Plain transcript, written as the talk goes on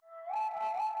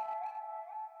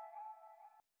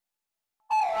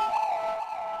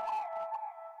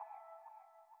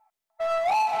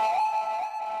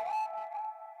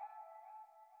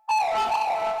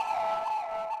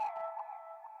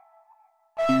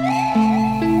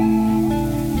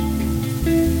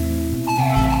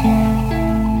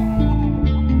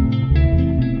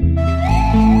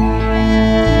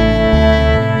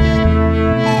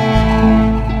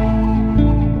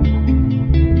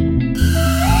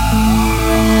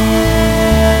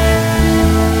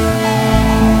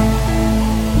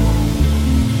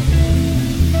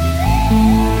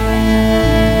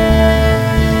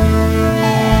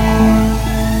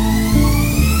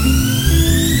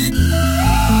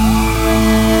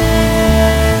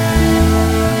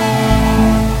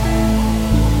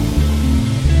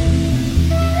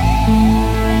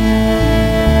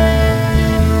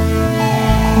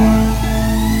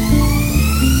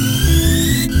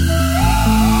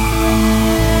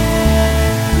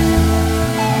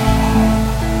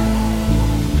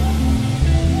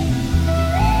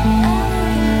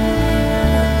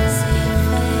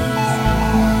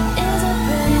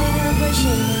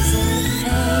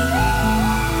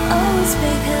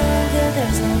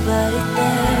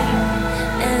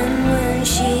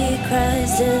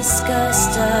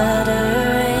Disgust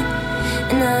stuttering,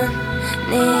 and I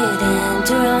needing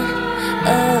to run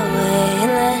away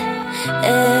and let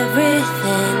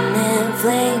everything in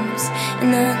flames,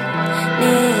 and I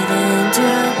needing to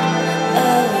run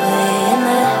away and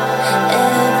let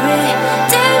every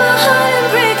day my heart and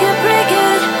break it, break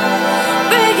it,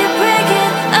 break it, break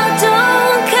it. I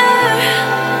don't care.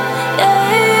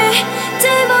 Yeah,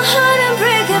 take my heart and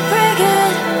break it, break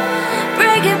it,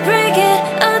 break it, break it.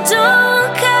 I don't.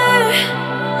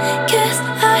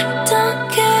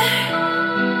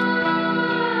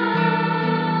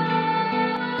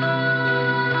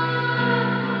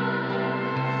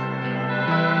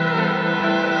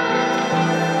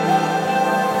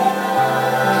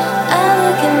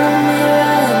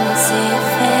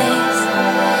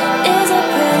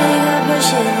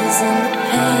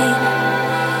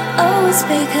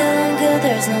 Speak longer,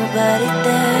 there's nobody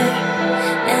there.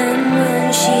 And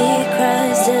when she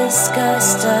cries,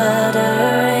 disgust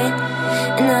stuttering,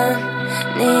 and I'm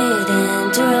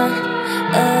needing to run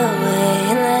away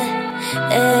and let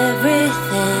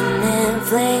everything in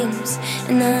flames,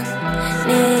 and I'm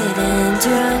needing to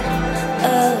run